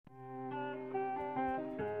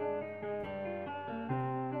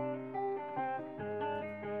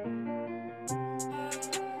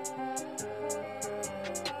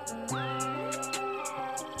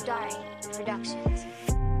Productions.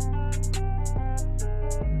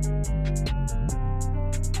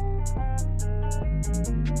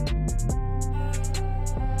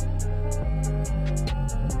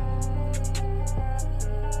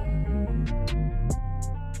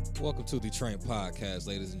 Welcome to the Train Podcast,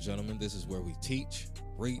 ladies and gentlemen. This is where we teach,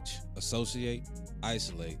 reach, associate,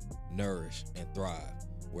 isolate, nourish, and thrive.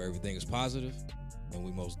 Where everything is positive, and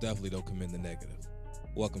we most definitely don't commit the negative.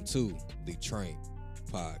 Welcome to the Train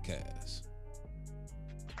Podcast.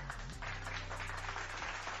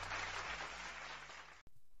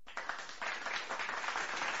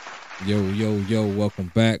 Yo, welcome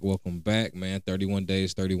back, man. 31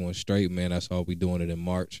 days, 31 straight, man. That's how we doing it in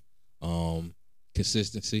March.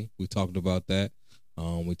 Consistency, we talked about that.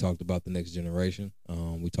 We talked about the next generation.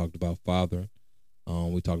 We talked about fathering.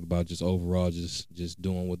 We talked about just overall just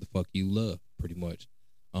doing what the fuck you love, pretty much.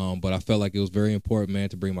 But I felt like it was very important, man,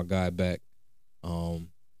 to bring my guy back.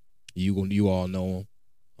 You all know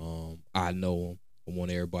him. I know him. I want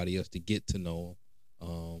everybody else to get to know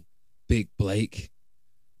him. Big Blake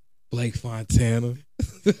Fontana.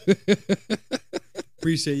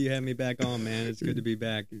 Appreciate you having me back on, man. It's good to be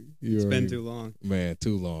back. It's been too long. Man,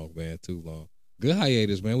 too long. Good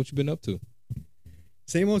hiatus, man. What you been up to?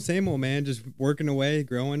 Same old, man. Just working away,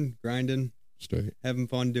 growing, grinding. Straight. Having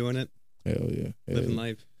fun doing it. Hell yeah. Living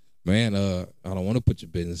life. Man, I don't want to put your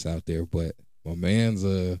business out there, but my man's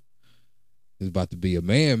is about to be a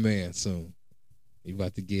man soon. He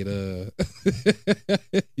about to get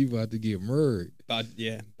he about to get married.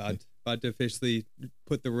 About to officially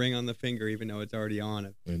put the ring on the finger, even though it's already on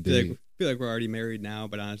it. Indeed. Feel like we're already married now,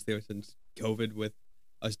 but honestly, since COVID with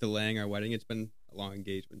us delaying our wedding, it's been a long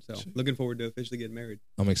engagement. So looking forward to officially getting married.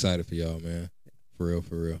 I'm excited for y'all, man. For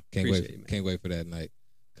real. Can't wait for that night.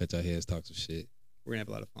 Cut your heads, talk some shit. We're gonna have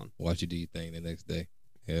a lot of fun. Watch you do your thing the next day.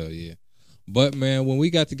 Hell yeah. But man, when we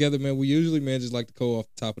got together, man, we usually, man, just like to go off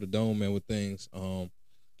the top of the dome, man, with things.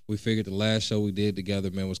 We figured the last show we did together,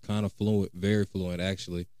 man, was kind of fluent, very fluent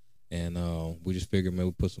actually. And we just figured, man,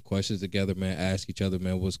 we put some questions together, man, ask each other,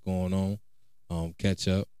 man, what's going on, catch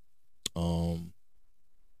up. And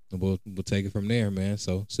we'll take it from there, man.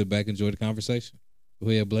 So sit back, enjoy the conversation. Go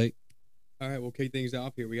ahead, Blake. All right, we'll kick things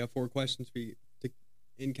off here. We got 4 questions for you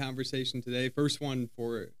in conversation today. First one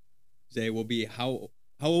for Zay will be, how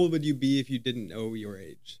old would you be if you didn't know your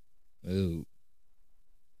age? Ooh.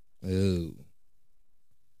 See,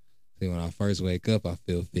 when I first wake up, I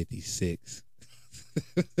feel 56.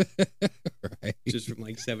 Right? Just from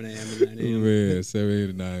like 7 a.m. to 9 a.m. Man, 7 a.m.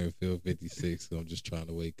 to 9 a.m. I feel 56, so I'm just trying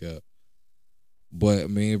to wake up. But, I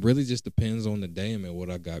mean, it really just depends on the day, man,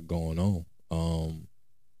 what I got going on.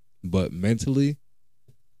 But mentally,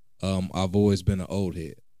 I've always been an old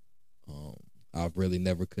head. I've really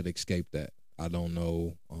never could escape that. I don't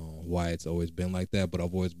know why it's always been like that, but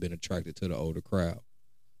I've always been attracted to the older crowd.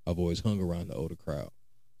 I've always hung around the older crowd.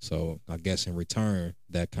 So I guess in return,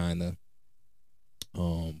 that kind of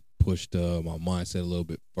pushed my mindset a little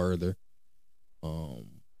bit further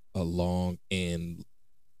along in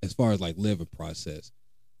as far as like living process.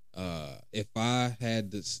 If I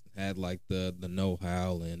had like the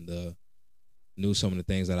know-how and knew some of the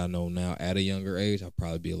things that I know now at a younger age, I'd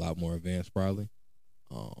probably be a lot more advanced probably.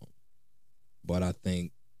 But I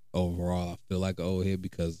think overall I feel like an old head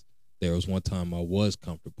because there was one time I was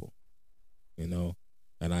comfortable, and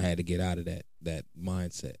I had to get out of that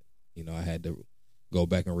mindset. I had to go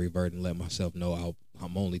back and revert and let myself know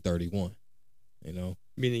I'm only 31,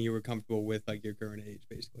 Meaning you were comfortable with like your current age,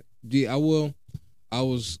 basically. Yeah, I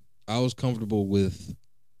was comfortable with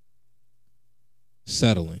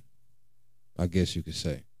settling, I guess you could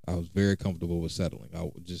say. I was very comfortable with settling. I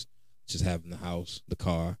would just having the house, the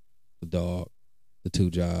car, the dog, the 2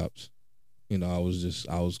 jobs. I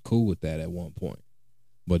was cool with that at one point.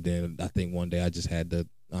 But then I think one day I just had to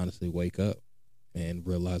honestly wake up and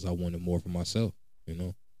realize I wanted more for myself,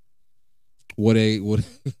 What age?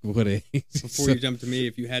 Before you jump to me,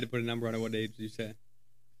 if you had to put a number on it, what age would you say?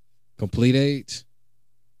 Complete age?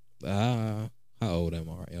 How old am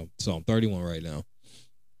I right now? So I'm 31 right now.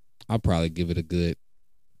 I'll probably give it a good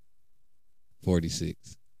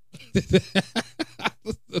 46.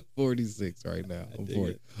 46 right now.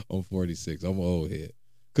 I'm 46. I'm an old head.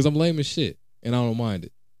 Because I'm lame as shit, and I don't mind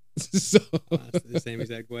it. So honestly, the same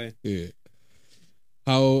exact way. Yeah.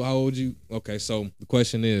 How old you? Okay, so the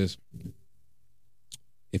question is,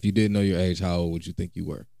 if you didn't know your age, how old would you think you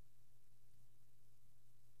were?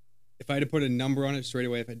 If I had to put a number on it straight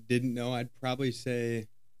away, if I didn't know, I'd probably say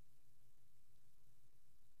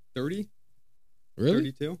 30.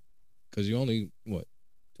 Really? 32. Because you only, what?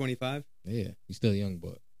 25. Yeah, you still young,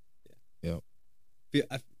 but. Yeah.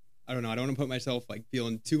 Yep. I don't know. I don't want to put myself like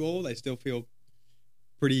feeling too old. I still feel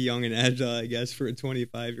pretty young and agile, I guess, for a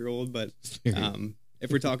 25-year-old. But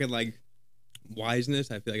if we're talking like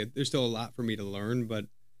wiseness, I feel like there's still a lot for me to learn. But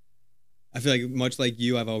I feel like much like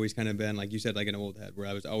you, I've always kind of been, like you said, like an old head, where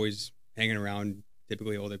I was always hanging around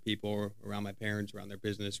typically older people, around my parents, around their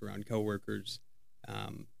business, around coworkers,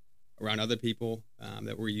 around other people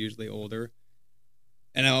that were usually older.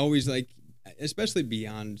 And I always like, especially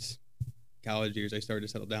beyond college years, I started to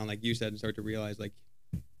settle down, like you said, and start to realize like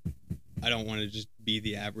I don't want to just be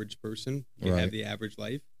the average person and have the average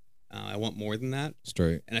life. I want more than that.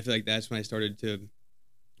 Straight. And I feel like that's when I started to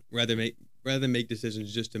rather than make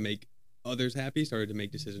decisions just to make others happy, started to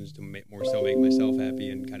make decisions to make myself happy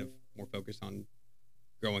and kind of more focused on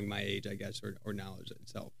growing my age, I guess, or knowledge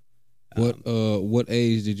itself. What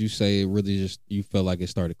age did you say really just you felt like it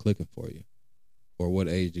started clicking for you? Or what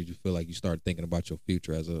age did you feel like you started thinking about your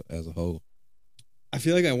future as a whole? I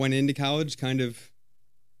feel like I went into college kind of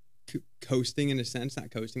coasting in a sense,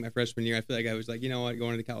 not coasting my freshman year. I feel like I was like, you know what,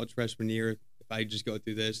 going into college freshman year, if I just go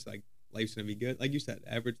through this, like life's going to be good. Like you said,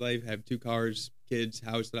 average life, have 2 cars, kids,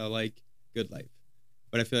 house that I like, good life.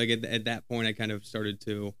 But I feel like at that point, I kind of started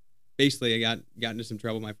to, basically I got into some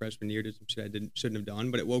trouble my freshman year, did some shit I shouldn't have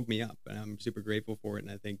done, but it woke me up and I'm super grateful for it.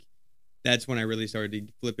 And I think that's when I really started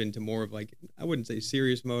to flip into more of like, I wouldn't say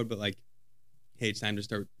serious mode, but like, hey, it's time to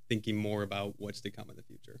start thinking more about what's to come in the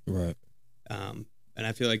future. Right. And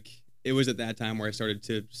I feel like it was at that time where I started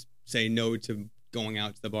to say no to going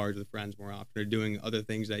out to the bars with friends more often or doing other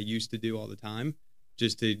things that I used to do all the time,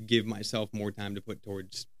 just to give myself more time to put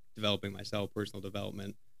towards developing myself, personal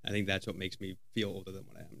development. I think that's what makes me feel older than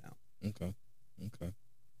what I am now. Okay.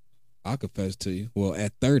 I'll confess to you. Well,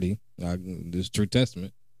 at 30, this is true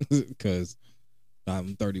testament because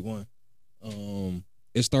I'm 31.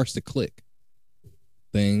 It starts to click.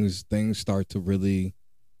 Things start to really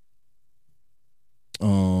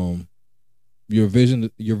your vision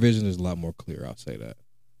is a lot more clear, I'll say that.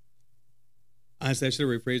 Honestly, I should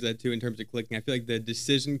have rephrased that too in terms of clicking. I feel like the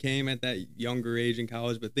decision came at that younger age in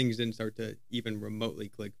college, but things didn't start to even remotely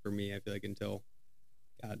click for me, I feel like, until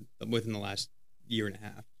within the last year and a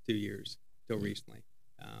half, 2 years, till recently.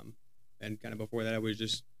 And kind of before that, I was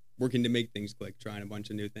just working to make things click, trying a bunch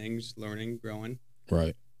of new things, learning, growing.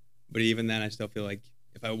 Right. But even then, I still feel like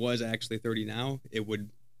if I was actually 30 now, it would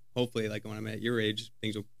hopefully, like when I'm at your age,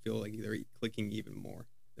 things will feel like they're clicking even more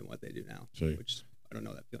than what they do now. Sure. Which I don't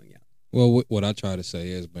know that feeling yet. Well, what I try to say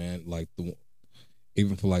is, man, like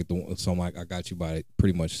even for like so like I got you by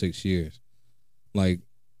pretty much 6 years. Like,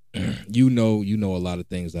 you know a lot of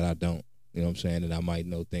things that I don't. You know what I'm saying? And I might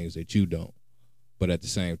know things that you don't. But at the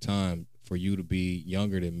same time, for you to be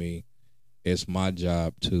younger than me, it's my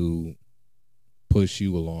job to push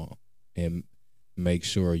you along and make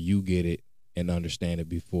sure you get it and understand it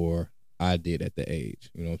before I did at the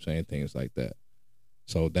age. You know what I'm saying? Things like that.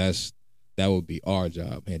 So that would be our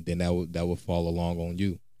job, and then that would fall along on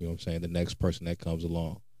you. You know what I'm saying? The next person that comes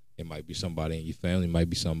along, it might be somebody in your family, it might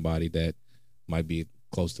be somebody that might be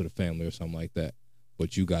close to the family or something like that.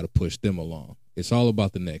 But you got to push them along. It's all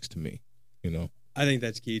about the next to me, you know. I think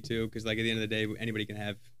that's key too, because like at the end of the day, anybody can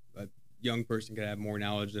have a young person could have more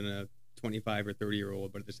knowledge than a 25 or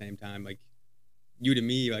 30-year-old, but at the same time, like you to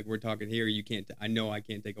me, like we're talking here, you can't. I know I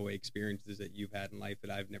can't take away experiences that you've had in life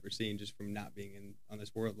that I've never seen just from not being on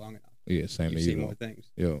this world long enough. Yeah, same. You've seen more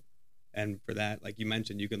things. Yeah. And for that, like you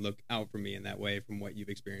mentioned, you can look out for me in that way from what you've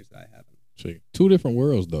experienced that I haven't. See, 2 different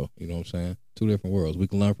worlds, though. You know what I'm saying? 2 different worlds. We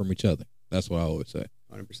can learn from each other. That's what I always say.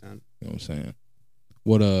 100%. You know what I'm saying?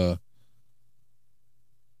 What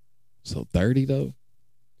So 30 though?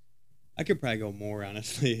 I could probably go more,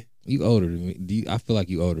 honestly. You older than me. I feel like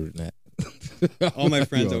you older than that. All my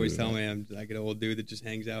friends always tell me I'm like an old dude that just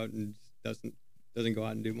hangs out and doesn't go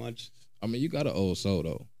out and do much. I mean, you got an old soul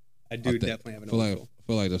though. I do definitely have an old soul. I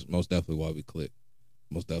feel like that's most definitely why we click.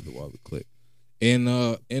 Most definitely why we click. In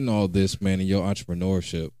all this, man, in your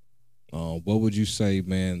entrepreneurship, what would you say,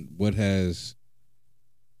 man? What has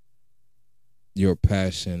your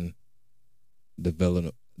passion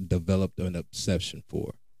developed an obsession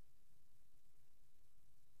for?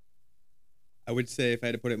 I would say if I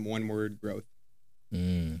had to put it in one word, growth.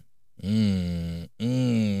 Hold on,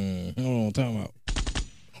 time out.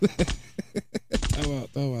 Time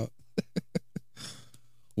out.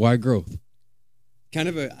 Why growth? Kind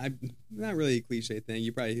of not really a cliche thing.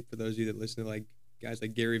 You probably, for those of you that listen to like guys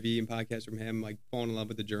like Gary Vee and podcasts from him, like falling in love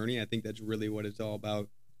with the journey. I think that's really what it's all about.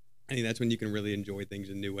 I think that's when you can really enjoy things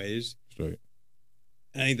in new ways. Right.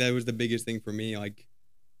 And I think that was the biggest thing for me. Like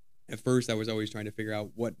at first I was always trying to figure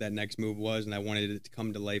out what that next move was, and I wanted it to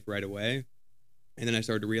come to life right away. And then I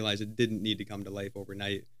started to realize it didn't need to come to life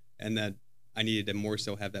overnight. and that I needed to more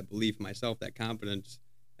so have that belief in myself, that confidence,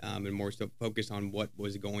 and more so focus on what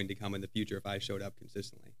was going to come in the future if I showed up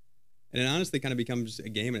consistently. And it honestly kind of becomes a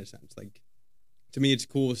game in a sense. Like, to me, it's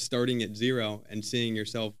cool starting at zero and seeing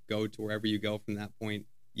yourself go to wherever you go from that point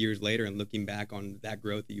years later and looking back on that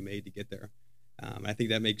growth that you made to get there. I think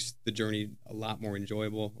that makes the journey a lot more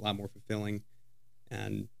enjoyable, a lot more fulfilling,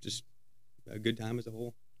 and just a good time as a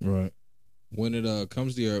whole. Right. When it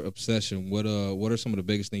comes to your obsession, what are some of the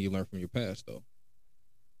biggest things you learned from your past, though?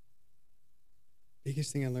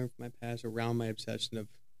 Biggest thing I learned from my past around my obsession of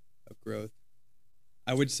growth,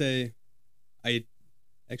 I would say,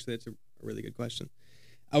 that's a really good question.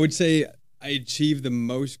 I would say I achieved the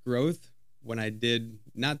most growth when I did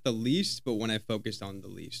not the least, but when I focused on the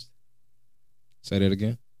least. Say that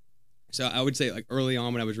again. So I would say, like, early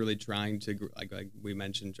on when I was really trying to, like we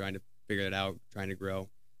mentioned, trying to figure it out, trying to grow,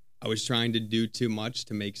 I was trying to do too much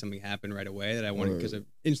to make something happen right away that I wanted, because of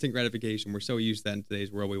instant gratification. We're so used to that in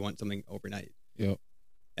today's world. We want something overnight. Yep.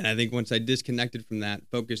 And I think once I disconnected from that,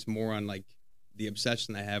 focused more on like the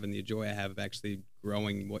obsession I have and the joy I have of actually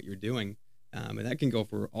growing what you're doing, and that can go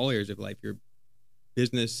for all areas of life, your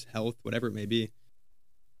business, health, whatever it may be.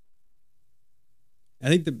 I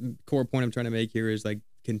think the core point I'm trying to make here is like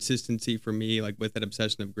consistency for me, like with that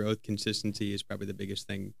obsession of growth, consistency is probably the biggest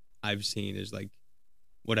thing I've seen, is like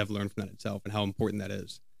what I've learned from that itself and how important that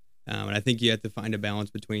is. And I think you have to find a balance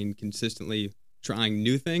between consistently trying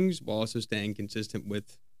new things while also staying consistent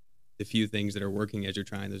with the few things that are working as you're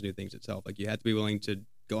trying those new things itself. Like, you have to be willing to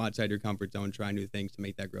go outside your comfort zone, try new things to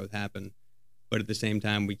make that growth happen. But at the same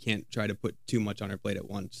time, we can't try to put too much on our plate at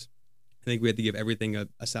once. I think we have to give everything a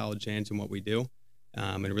solid chance in what we do,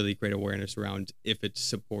 and really create awareness around if it's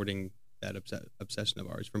supporting that obsession of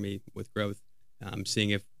ours. For me, with growth,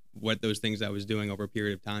 seeing if what those things I was doing over a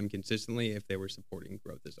period of time consistently, if they were supporting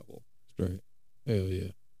growth as a whole. Straight. Hell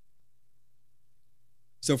yeah.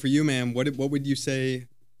 So for you, man, what would you say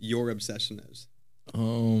your obsession is?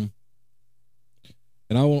 And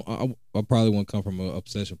I probably won't come from an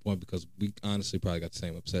obsession point, because we honestly probably got the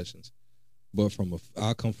same obsessions. But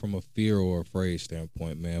I come from a fear or afraid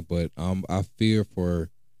standpoint, man. But I fear for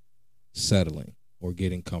settling or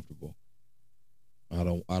getting comfortable. I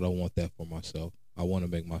don't want that for myself. I want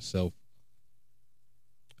to make myself.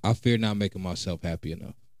 I fear not making myself happy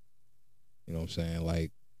enough. You know what I'm saying?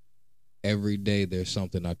 Like, every day there's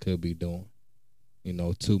something I could be doing,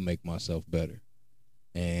 to make myself better.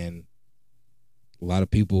 And a lot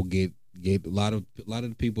of people get a lot of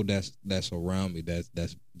the people that's around me,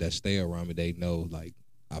 that stay around me, they know, like,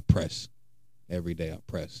 I press every day. I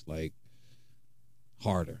press like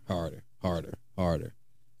harder.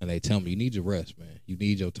 And they tell me, you need your rest, man. You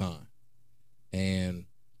need your time. And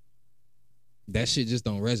that shit just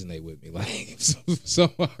don't resonate with me. Like, for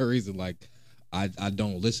some reason, like, I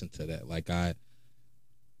don't listen to that. Like,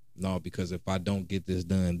 because if I don't get this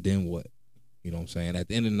done, then what? You know what I'm saying? At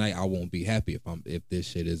the end of the night, I won't be happy if this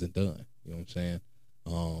shit isn't done. You know what I'm saying?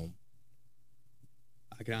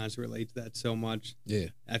 I can honestly relate to that so much. Yeah.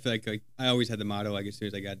 I feel like I always had the motto, like, as soon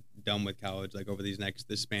as I got done with college, like, over this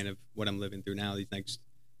span of what I'm living through now, these next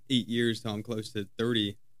 8 years till I'm close to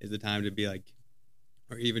 30 is the time to be like,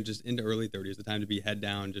 or even just into early 30s, the time to be head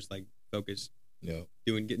down, just like focus,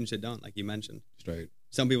 getting shit done, like you mentioned. Straight.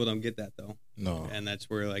 Some people don't get that though. No. And that's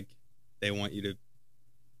where, like, they want you to,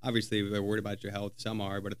 obviously they're worried about your health. Some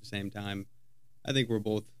are, but at the same time, I think we're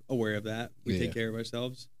both aware of that. We take care of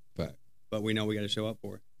ourselves. Fact. But we know we got to show up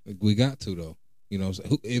for it. We got to, though. You know,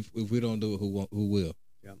 if we don't do it, who will?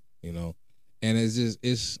 Yeah. You know, and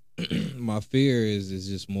it's my fear is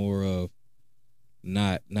just more of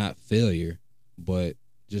not failure, but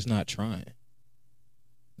just not trying.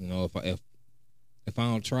 You know, if I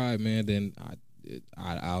don't try, man, then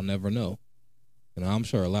I'll never know. You know, I'm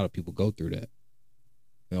sure a lot of people go through that.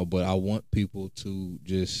 You know, but I want people to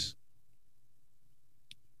just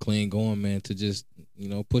clean going, man, to just,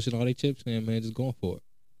 pushing all their chips in, man, just going for it.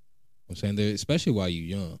 I'm saying, especially while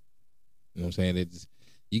you're young. You know what I'm saying?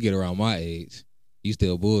 You get around my age, you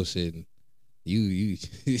still bullshitting. You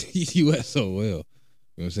SOL. You know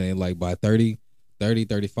what I'm saying? Like, by 30,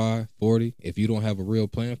 35, 40, if you don't have a real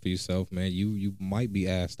plan for yourself, man, you might be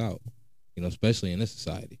assed out. You know, especially in this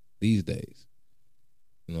society these days.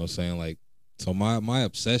 You know what I'm saying? Like, so my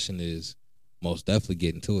obsession is most definitely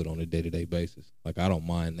getting to it on a day-to-day basis. Like, I don't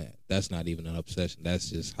mind that. That's not even an obsession.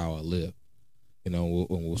 That's just how I live. You know,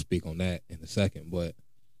 we'll speak on that in a second. But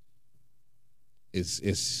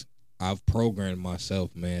I've programmed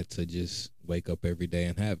myself, man, to just wake up every day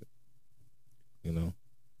and have it. You know?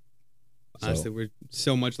 Honestly, we're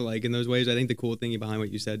so much alike in those ways. I think the cool thing behind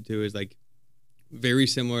what you said, too, is, like, very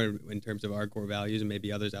similar in terms of our core values, and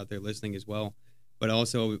maybe others out there listening as well. But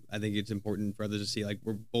also, I think it's important for others to see like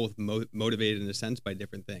we're both motivated in a sense by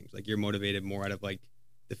different things. Like you're motivated more out of like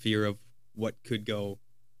the fear of what could go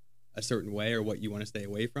a certain way or what you want to stay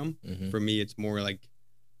away from. Mm-hmm. For me, it's more like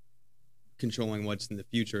controlling what's in the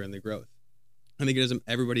future and the growth. I think it doesn't.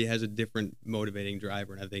 Everybody has a different motivating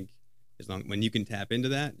driver, and I think when you can tap into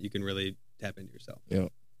that, you can really tap into yourself. Yeah.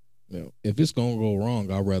 Yeah. If it's gonna go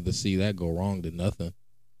wrong, I'd rather see that go wrong than nothing.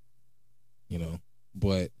 You know,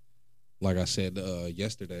 but like I said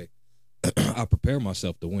yesterday, I prepare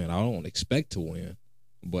myself to win. I don't expect to win,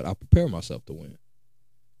 but I prepare myself to win.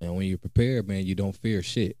 And when you're prepared, man, you don't fear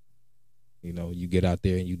shit. You know, you get out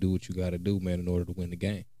there and you do what you got to do, man, in order to win the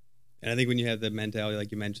game. And I think when you have the mentality,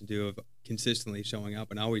 like you mentioned too, of consistently showing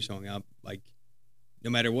up and always showing up, like no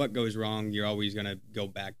matter what goes wrong, you're always going to go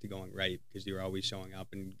back to going right because you're always showing up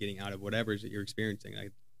and getting out of whatever that you're experiencing.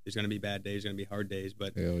 Like there's going to be bad days, there's going to be hard days,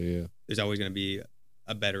 but hell yeah, there's always going to be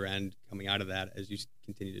a better end coming out of that as you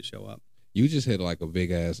continue to show up. You just hit like a big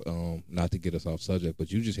ass, not to get us off subject,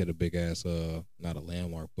 but you just hit a big ass, not a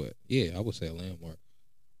landmark, but yeah, I would say a landmark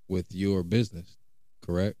with your business,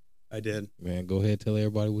 correct? I did. Man, go ahead, tell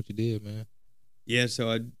everybody what you did, man. Yeah, so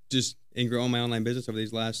I just, in growing my online business over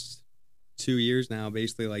these last 2 years now,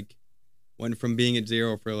 basically like went from being at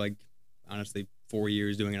zero for like, honestly, 4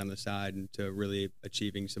 years doing it on the side and to really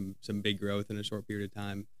achieving some big growth in a short period of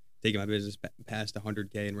time, taking my business past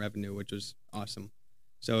 100K in revenue, which was awesome.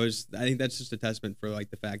 So I think that's just a testament for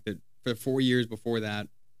like the fact that for 4 years before that,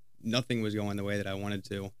 nothing was going the way that I wanted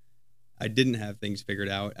to. I didn't have things figured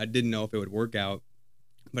out. I didn't know if it would work out,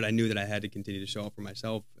 but I knew that I had to continue to show up for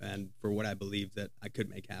myself and for what I believed that I could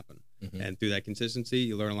make happen. Mm-hmm. And through that consistency,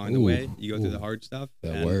 you learn along the way. You go through the hard stuff.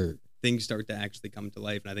 That word. Things start to actually come to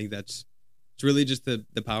life. And I think it's really just the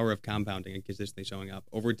power of compounding and consistently showing up.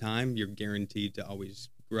 Over time, you're guaranteed to always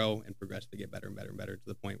grow and progress to get better and better and better to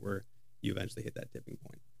the point where you eventually hit that tipping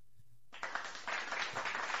point.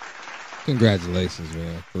 Congratulations,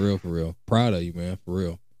 man. For real, for real. Proud of you, man. For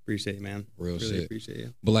real. Appreciate you, man. Real really shit. Appreciate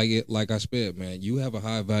you. But like I said, man, you have a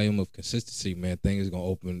high volume of consistency, man. Things gonna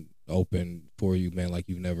open for you, man, like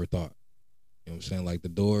you've never thought. You know what I'm saying? Like the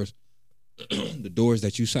doors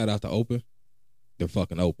that you set out to open, they're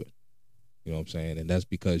fucking open. You know what I'm saying? And that's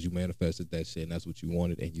because you manifested that shit and that's what you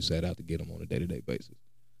wanted and you set out to get them on a day-to-day basis.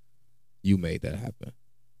 You made that happen.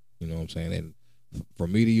 You know what I'm saying? And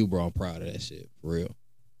from me to you, bro, I'm proud of that shit. For real.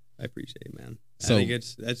 I appreciate it, man. So, I think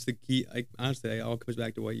that's the key. Like honestly, it all comes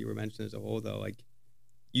back to what you were mentioning as a whole, though. Like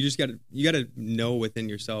you gotta know within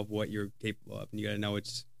yourself what you're capable of, and you gotta know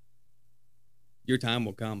it's your time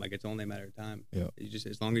will come. Like it's only a matter of time. Yeah. You just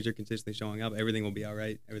as long as you're consistently showing up, everything will be all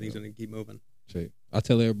right. Everything's gonna keep moving. Shit. I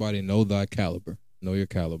tell everybody, know thy caliber. Know your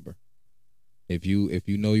caliber. If you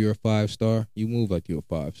know you're a 5-star, you move like you're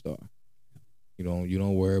a 5-star. You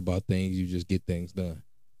don't worry about things. You just get things done. You know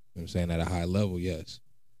what I'm saying? At a high level, yes.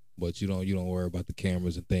 But you don't worry about the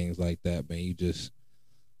cameras and things like that, man.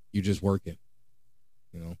 You're just working.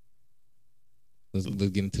 You know. Let's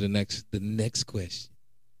get into the next question.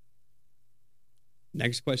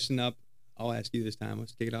 Next question up. I'll ask you this time.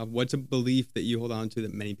 Let's kick it off. What's a belief that you hold on to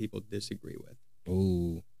that many people disagree with?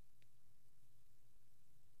 Ooh.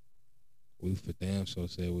 We for damn sure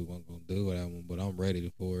said we weren't gonna do that one, but I'm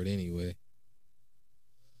ready for it anyway.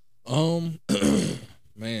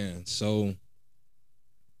 Man, so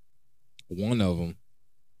one of them,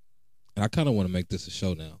 and I kind of want to make this a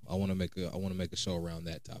show now. I want to make a show around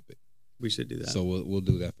that topic. We should do that. So we'll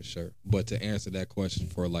do that for sure. But to answer that question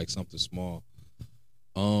for like something small,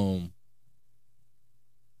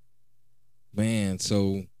 man,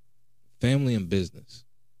 so family and business,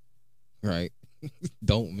 right?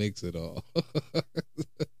 Don't mix it all.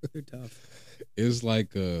 They're tough. It's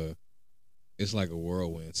like a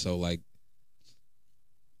whirlwind. So like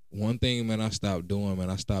one thing, man, I stopped doing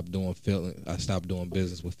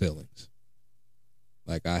business with feelings.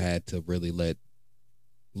 Like I had to really let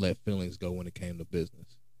feelings go when it came to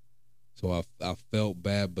business. So I felt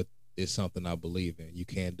bad, but it's something I believe in. You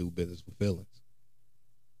can't do business with feelings.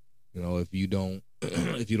 You know, if you don't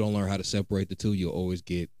learn how to separate the two, you'll always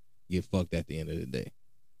get fucked at the end of the day.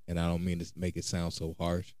 And I don't mean to make it sound so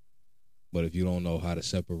harsh, but if you don't know how to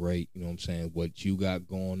separate, you know what I'm saying, what you got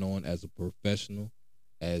going on as a professional,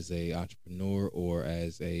 as a entrepreneur, or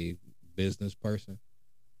as a business person,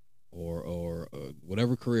 or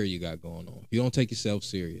whatever career you got going on, if you don't take yourself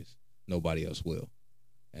serious, nobody else will.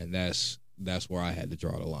 And that's where I had to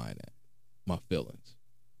draw the line at. My feelings.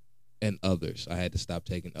 And others. I had to stop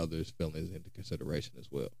taking others' feelings into consideration as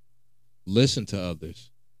well. Listen to others,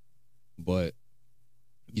 but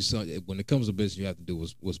when it comes to business, you have to do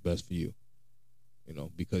what's best for you. you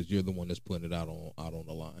know, because you're the one that's putting it out on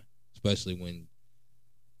the line, especially when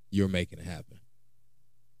you're making it happen.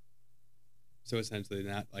 So essentially,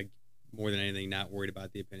 not like more than anything, not worried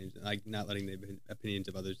about the opinions, like not letting the opinions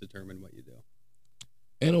of others determine what you do.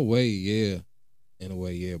 In a way, yeah. In a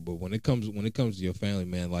way, yeah. But when it comes to your family,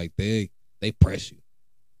 man, like they press you,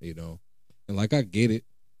 you know, and like I get it,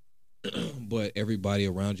 but everybody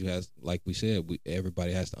around you has, like we said,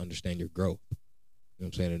 everybody has to understand your growth. You know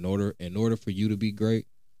what I'm saying? In order for you to be great,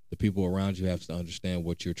 the people around you have to understand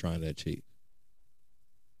what you're trying to achieve.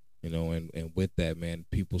 You know, and with that, man,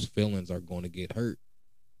 people's feelings are going to get hurt.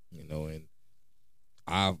 You know, and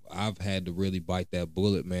I've had to really bite that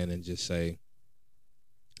bullet, man, and just say,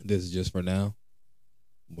 this is just for now.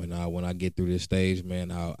 When I get through this stage,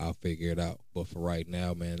 man, I'll figure it out. But for right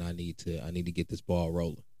now, man, I need to get this ball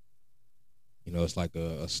rolling. You know, it's like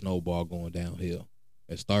a snowball going downhill.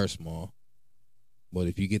 It starts small, but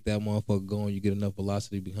if you get that motherfucker going, you get enough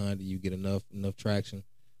velocity behind it, you get enough traction,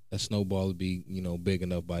 that snowball will be, you know, big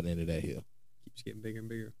enough by the end of that hill. Keeps getting bigger and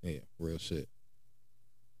bigger. Yeah, real shit.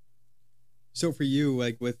 So for you,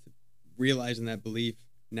 like with realizing that belief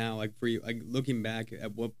now, like for you, like looking back,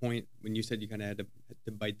 at what point when you said you kind of had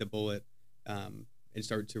to bite the bullet and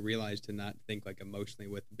start to realize to not think like emotionally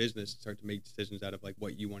with business, start to make decisions out of like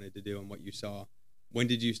what you wanted to do and what you saw. When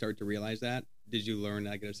did you start to realize that? Did you learn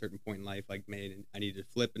like at a certain point in life, like, man, I need to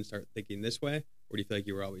flip and start thinking this way? Or do you feel like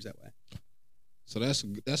you were always that way? So that's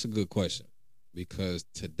a good question, because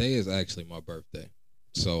today is actually my birthday.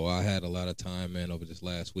 So I had a lot of time, man, over this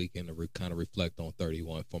last weekend to kind of reflect on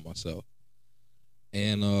 31 for myself.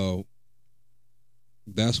 And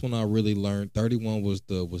that's when I really learned 31 was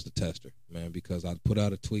the tester, man, because I put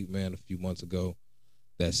out a tweet, man, a few months ago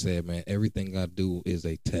that said, man, everything I do is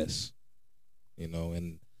a test. You know,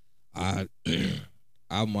 and I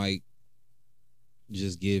I might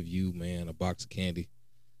just give you, man, a box of candy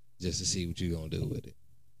just to see what you're going to do with it.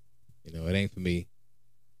 You know, it ain't for me.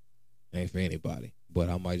 It ain't for anybody. But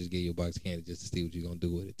I might just give you a box of candy just to see what you're going to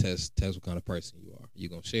do with it. Test what kind of person you are. You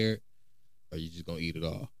going to share it, or you just going to eat it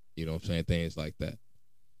all? You know what I'm saying? Things like that.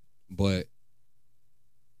 But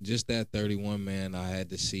just that 31, man, I had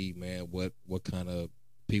to see, man, what kind of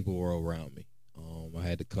people were around me. I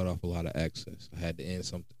had to cut off a lot of access. I had to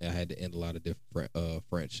end a lot of different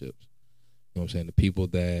friendships. You know what I'm saying? The people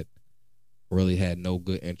that really had no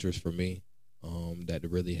good interest for me, that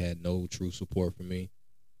really had no true support for me,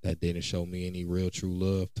 that didn't show me any real true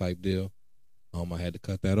love type deal, I had to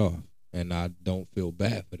cut that off. And I don't feel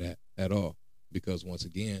bad for that at all, because once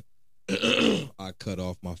again, I cut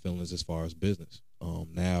off my feelings as far as business.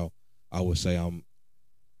 Now I would say I'm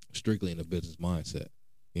strictly in a business mindset.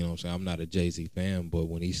 You know what I'm saying? I'm not a Jay-Z fan, but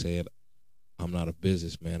when he said I'm not a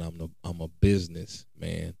businessman, I'm a business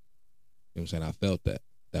man. You know what I'm saying? I felt that.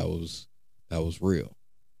 That was real.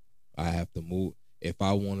 I have to move. If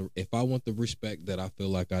I want the respect that I feel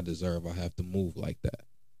like I deserve, I have to move like that.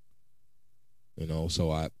 You know, so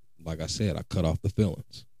like I said, I cut off the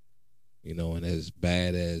feelings. You know, and as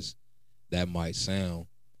bad as that might sound,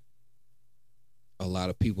 a lot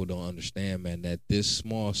of people don't understand, man, that this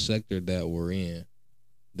small sector that we're in,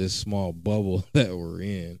 this small bubble that we're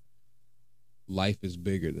in, life is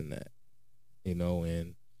bigger than that. You know,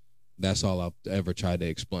 and that's all I've ever tried to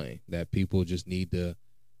explain, that people just need to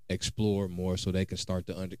explore more so they can start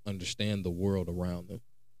to understand the world around them.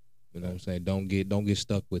 You know what I'm saying? Don't get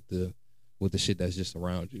stuck with the shit that's just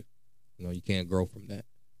around you. You know, you can't grow from that.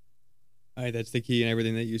 All right, that's the key in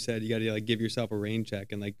everything that you said. You got to like give yourself a rain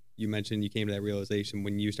check, and like you mentioned, you came to that realization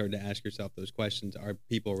when you started to ask yourself those questions: are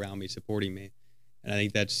people around me supporting me? And I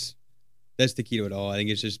think that's the key to it all. I think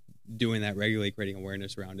it's just doing that regularly, creating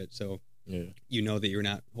awareness around it, so you know that you're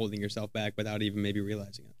not holding yourself back without even maybe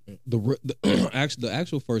realizing it. The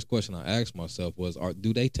actual first question I asked myself was,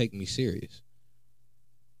 do they take me serious?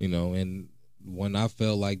 You know, and when I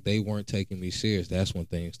felt like they weren't taking me serious, that's when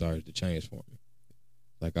things started to change for me.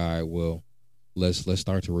 Like, all right, well, let's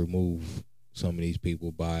start to remove some of these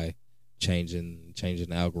people by changing the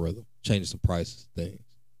algorithm, changing some prices of things.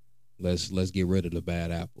 Let's get rid of the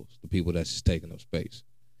bad apples, the people that's just taking up space.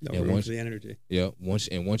 No room for the energy. Yeah,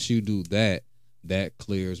 once you do that, that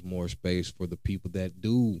clears more space for the people that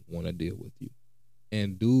do want to deal with you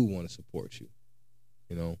and do want to support you.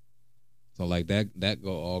 You know, so like that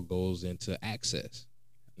all goes into access.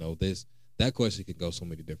 You know, that question could go so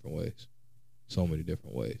many different ways.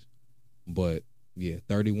 But yeah,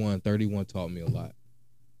 31 taught me a lot.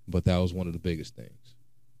 But that was one of the biggest things.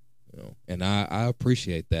 You know, and I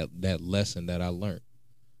appreciate that lesson that I learned.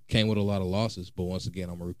 Came with a lot of losses, but once again,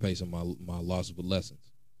 I'm replacing my losses with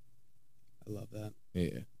lessons. I love that.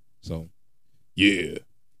 Yeah. So, yeah.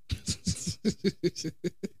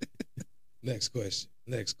 Next question.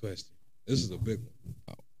 Next question. This is a big one.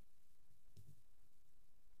 Oh.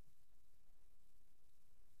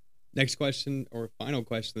 Next question, or final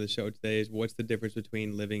question of the show today, is what's the difference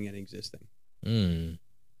between living and existing?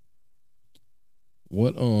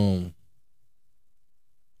 What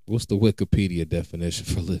what's the Wikipedia definition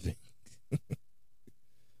for living?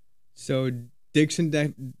 So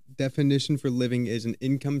Dixon definition for living is an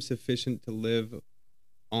income sufficient to live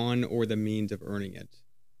on or the means of earning it.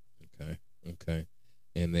 Okay.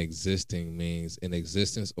 And existing means in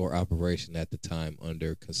existence or operation at the time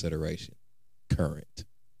under consideration. Current.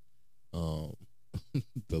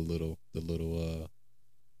 The little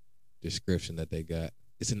description that they got.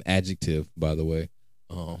 It's an adjective, by the way.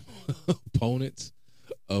 Opponents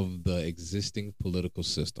of the existing political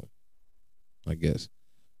system, I guess.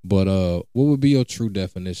 But what would be your true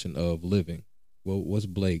definition of living? What's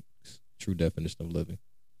Blake's true definition of living?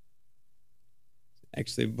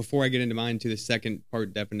 Actually, before I get into mine, too, the second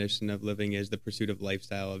part definition of living is the pursuit of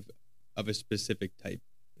lifestyle of a specific type,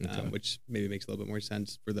 which maybe makes a little bit more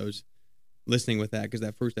sense for those listening with that, because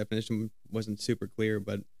that first definition wasn't super clear.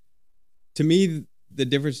 But to me, the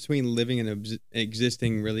difference between living and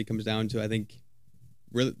existing really comes down to, I think,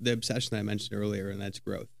 really the obsession I mentioned earlier, and that's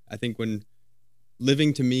growth. I think when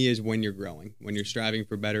living to me is when you're growing, when you're striving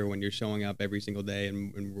for better, when you're showing up every single day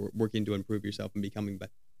and working to improve yourself and becoming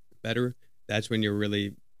better. That's when you're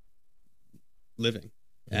really living.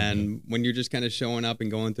 Mm-hmm. And when you're just kind of showing up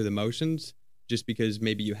and going through the motions, just because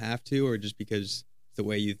maybe you have to, or just because it's the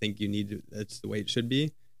way you think you need to, that's the way it should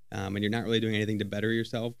be, and you're not really doing anything to better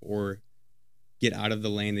yourself or get out of the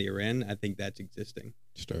lane that you're in, I think that's existing.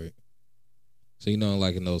 Straight. So, you know,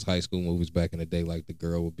 like in those high school movies back in the day, like the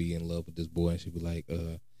girl would be in love with this boy and she'd be like,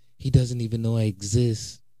 he doesn't even know I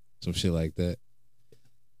exist. Some shit like that.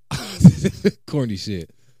 Corny shit.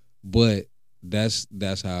 But that's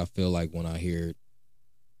how I feel like when I hear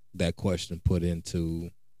that question put into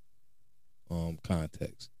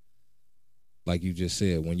context. Like you just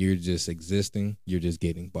said, when you're just existing, you're just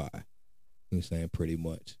getting by. You know what I'm saying? Pretty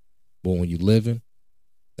much. But when you're living,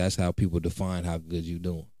 that's how people define how good you're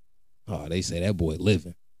doing. Oh, they say that boy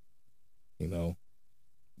living. You know?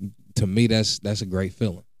 To me, that's a great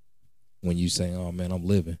feeling. When you say, oh man, I'm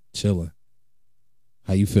living, chilling.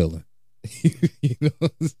 How you feeling? You know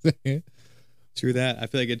what I'm saying? True that. I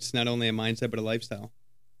feel like it's not only a mindset, but a lifestyle.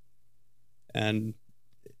 And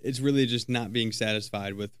it's really just not being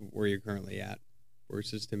satisfied with where you're currently at.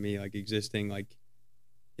 Versus to me, like existing, like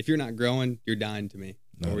if you're not growing, you're dying to me.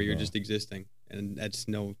 Not or you're all. Just existing. And it's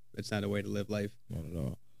not a way to live life. Not at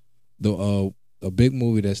all. A big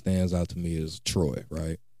movie that stands out to me is Troy,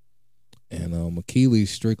 right? And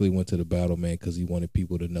Achilles strictly went to the battle, man, because he wanted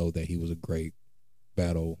people to know that he was a great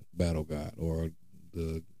battle god, or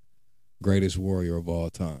the greatest warrior of all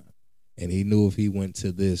time. And he knew if he went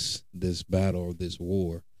to this battle or this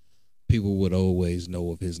war, people would always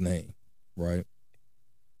know of his name, right?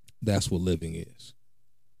 That's what living is.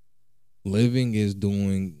 Living is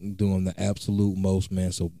doing the absolute most,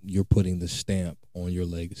 man. So you're putting the stamp on your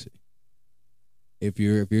legacy. If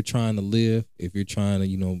you're trying to live, if you're trying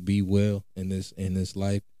to, be well in this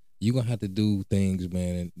life, you're gonna have to do things,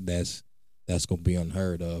 man, and that's gonna be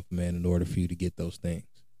unheard of, man, in order for you to get those things.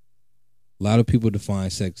 A lot of people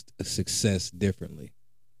define success differently.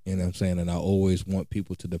 You know what I'm saying? And I always want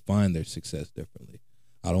people to define their success differently.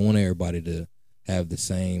 I don't want everybody to have the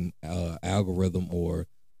same algorithm or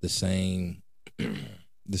the same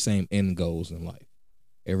end goals in life.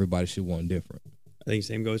 Everybody should want different. I think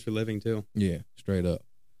same goes for living too. Yeah, straight up.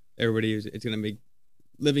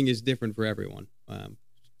 Living is different for everyone.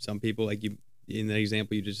 Some people, like you, in the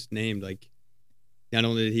example you just named, like not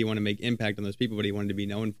only did he want to make impact on those people, but he wanted to be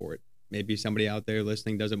known for it. Maybe somebody out there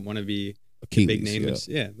listening doesn't want to be Achilles, a big name.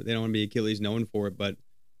 Yeah. But they don't want to be Achilles known for it, but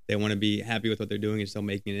they want to be happy with what they're doing and still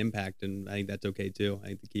making an impact. And I think that's okay too. I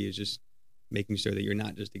think the key is just making sure that you're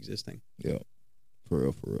not just existing. Yeah,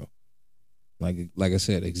 for real. Like I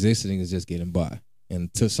said, existing is just getting by.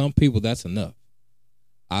 And to some people, that's enough.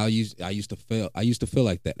 I used to feel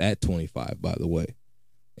like that at 25, by the way.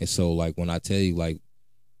 And so, like, when I tell you, like,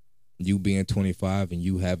 you being 25 and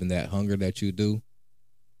you having that hunger that you do,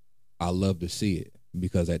 I love to see it,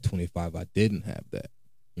 because at 25 I didn't have that.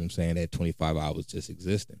 You know what I'm saying? At 25 I was just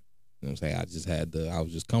existing. You know what I'm saying? I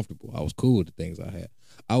was just comfortable. I was cool with the things I had.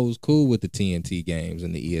 I was cool with the TNT games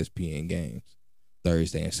and the ESPN games,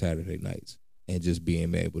 Thursday and Saturday nights, and just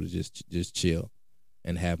being able to just chill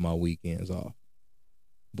and have my weekends off.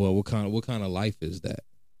 But what kind of life is that?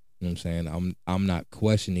 You know what I'm saying? I'm not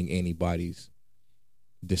questioning anybody's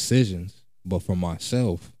decisions, but for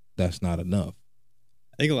myself, that's not enough.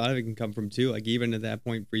 think a lot of it can come from too, like even at that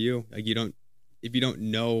point for you, like if you don't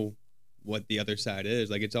know what the other side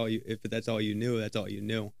is, like it's all you, if that's all you knew, that's all you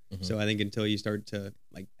knew. Mhm. So I think until you start to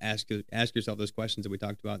like ask yourself those questions that we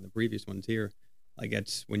talked about in the previous ones here, like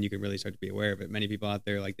that's when you can really start to be aware of it. Many people out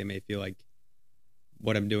there, like they may feel like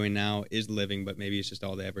what I'm doing now is living, but maybe it's just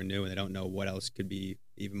all they ever knew, and they don't know what else could be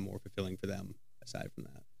even more fulfilling for them aside from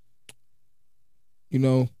that. You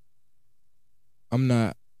know, I'm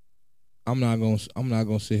not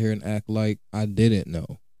gonna sit here and act like I didn't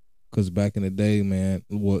know, because back in the day, man,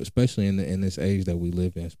 well, especially in this age that we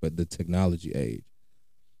live in, but the technology age,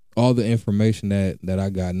 all the information that I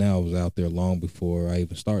got now was out there long before I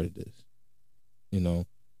even started this. You know,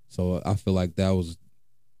 so I feel like that was,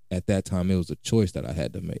 at that time, it was a choice that I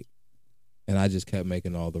had to make, and I just kept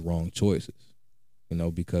making all the wrong choices. You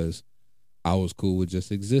know, because I was cool with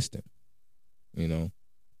just existing. You know,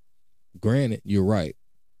 granted, you're right.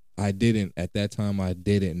 At that time, I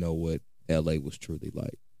didn't know what LA was truly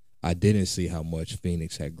like. I didn't see how much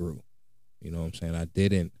Phoenix had grew. You know what I'm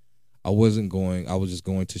saying? I was just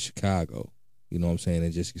going to Chicago, you know what I'm saying,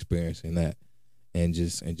 and just experiencing that and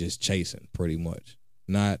just chasing pretty much.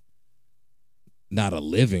 Not a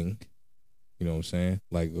living, you know what I'm saying?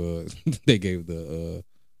 Like they gave the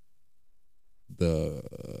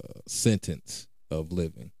sentence of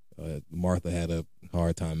living. Martha had a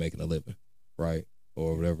hard time making a living, right?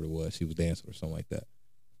 Or whatever it was, she was dancing or something like that.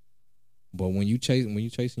 But when you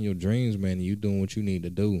chasing your dreams, man, and you doing what you need to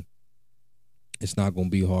do, it's not gonna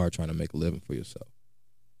be hard trying to make a living for yourself.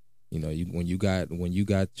 You know, when you got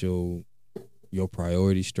your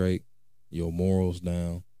priorities straight, your morals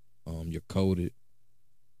down, you're coded,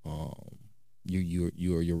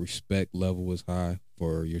 your respect level is high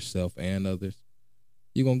for yourself and others,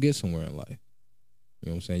 you're gonna get somewhere in life. You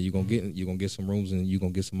know what I'm saying? You're gonna get some rooms, and you're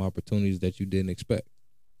gonna get some opportunities that you didn't expect.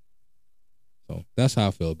 So that's how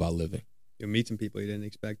I feel about living. You'll meet some people you didn't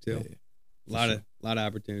expect too. Yeah, A lot of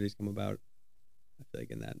opportunities come about. I feel like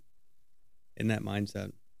in that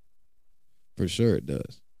mindset. For sure it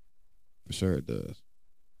does. For sure it does.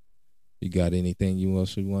 You got anything you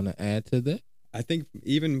also want to add to that? I think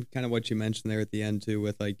even kind of what you mentioned there at the end too,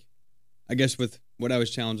 with like, I guess with what I was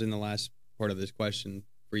challenging the last part of this question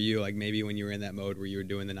for you, like maybe when you were in that mode where you were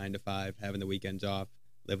doing the 9 to 5, having the weekends off,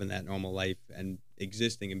 living that normal life and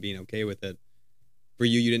existing and being okay with it. For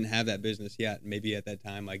you, you didn't have that business yet. Maybe at that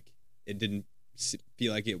time, like it didn't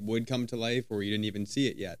feel like it would come to life, or you didn't even see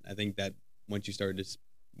it yet. I think that once you started to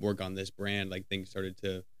work on this brand, like things started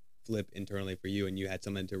to flip internally for you, and you had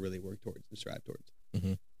something to really work towards and strive towards.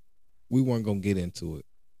 Mm-hmm. We weren't gonna get into it,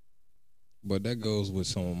 but that goes with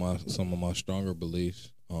some of my stronger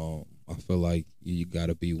beliefs. I feel like you got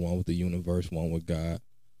to be one with the universe, one with God.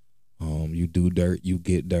 You do dirt, you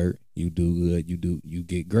get dirt. You do good, you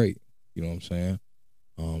get great. You know what I'm saying?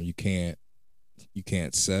 You can't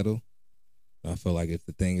settle. I feel like if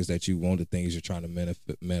the things that you want, the things you're trying to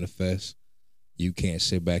manifest, you can't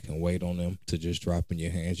sit back and wait on them to just drop in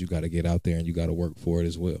your hands. You got to get out there and you got to work for it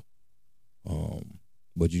as well.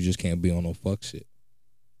 But you just can't be on no fuck shit.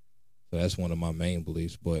 So that's one of my main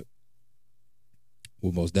beliefs. But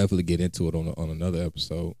we'll most definitely get into it on another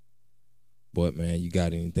episode. But man, you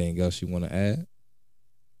got anything else you want to add?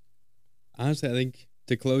 Honestly, I think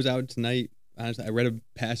to close out tonight, honestly, I read a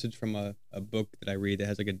passage from a book that I read that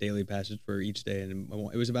has like a daily passage for each day, and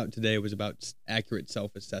it was about today. It was about accurate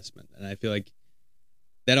self-assessment, and I feel like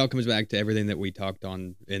that all comes back to everything that we talked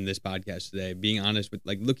on in this podcast today. Being honest with,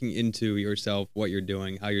 like, looking into yourself, what you're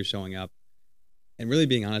doing, how you're showing up, and really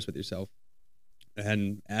being honest with yourself,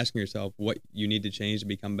 and asking yourself what you need to change to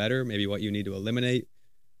become better, maybe what you need to eliminate,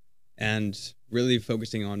 and really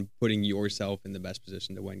focusing on putting yourself in the best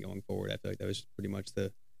position to win going forward. I feel like that was pretty much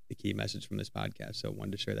the key message from this podcast. So I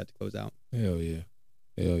wanted to share that to close out. Hell yeah.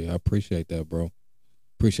 I appreciate that, bro.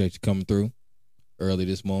 Appreciate you coming through early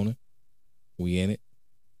this morning. We in it.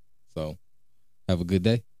 So have a good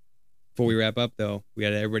day. Before we wrap up, though,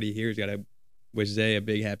 everybody here's got to wish Zay a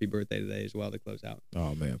big happy birthday today as well to close out.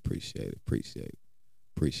 Oh man, appreciate it,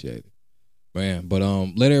 man. But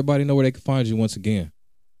let everybody know where they can find you once again.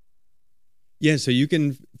 Yeah, so you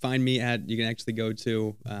can find me you can actually go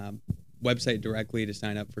to website directly to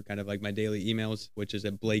sign up for kind of like my daily emails, which is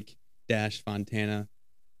at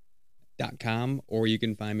blake-fontana.com, or you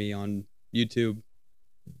can find me on YouTube,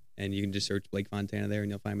 and you can just search Blake Fontana there,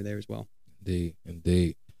 and you'll find me there as well.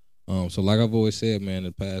 Indeed. So like I've always said, man,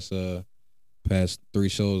 the past 3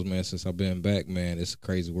 shows, man, since I've been back, man, it's a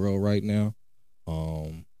crazy world right now.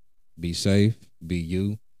 Be safe, be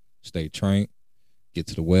you, stay trained, get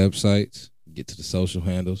to the websites, get to the social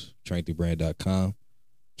handles, train3brand.com,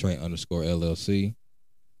 train_LLC.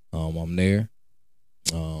 I'm there.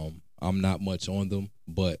 I'm not much on them,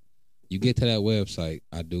 but you get to that website,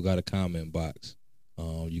 I do got a comment box.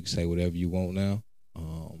 You can say whatever you want now,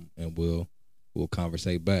 and we'll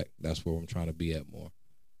conversate back. That's where I'm trying to be at more,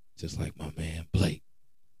 just like my man Blake.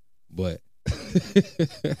 But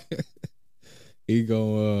he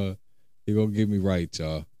gonna get me right,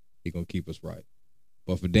 y'all. He gonna keep us right.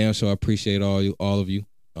 But for damn sure, I appreciate all of you.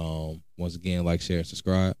 Once again, like, share, and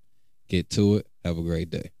subscribe. Get to it. Have a great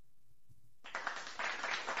day.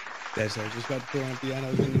 That's I was just about to put on the piano.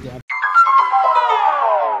 I was going to drop